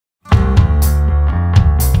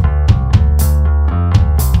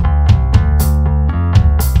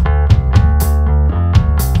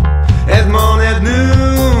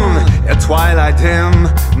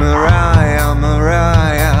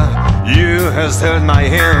hast held my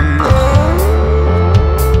hand.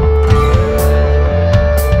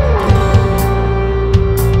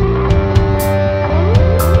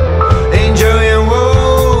 In joy and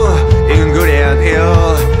woe, in good and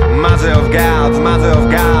ill, Mother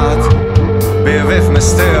of God, be with me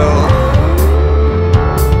still.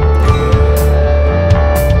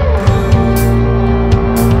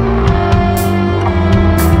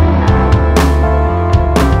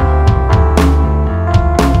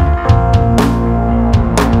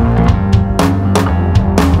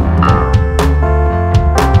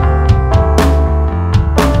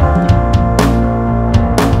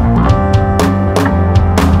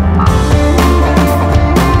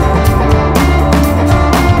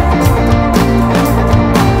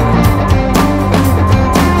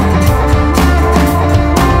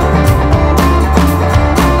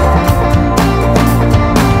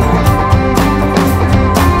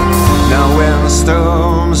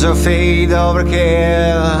 Storms of fate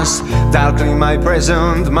overcast, darkly my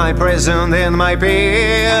present and my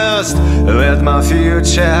past. Let my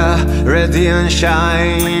future radiant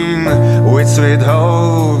shine with sweet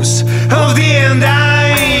hopes of the ending.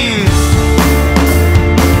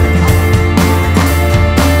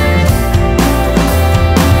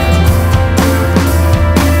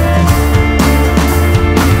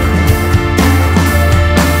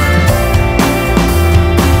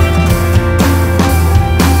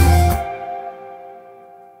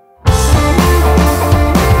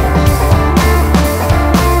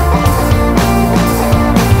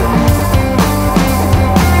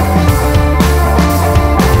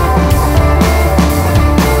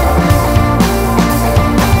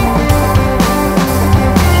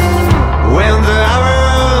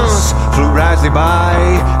 By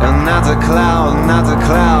another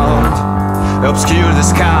cloud obscure the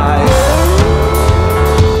sky.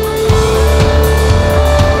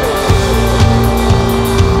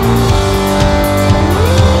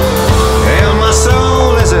 And my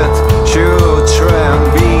soul is it should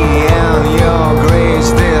truant be, and your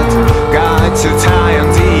grace did guide to tie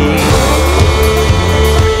and thee.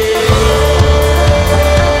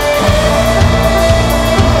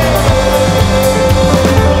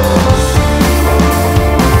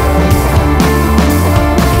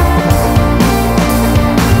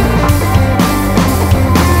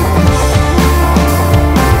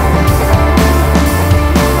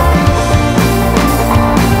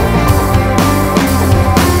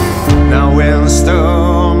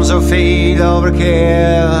 Storms of fate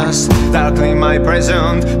overcast, darkly my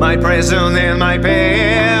present and my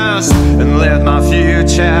past. And let my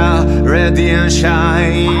future radiant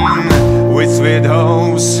shine with sweet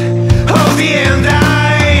hopes of the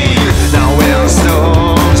ending. Now when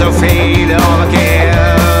storms of fate overcast,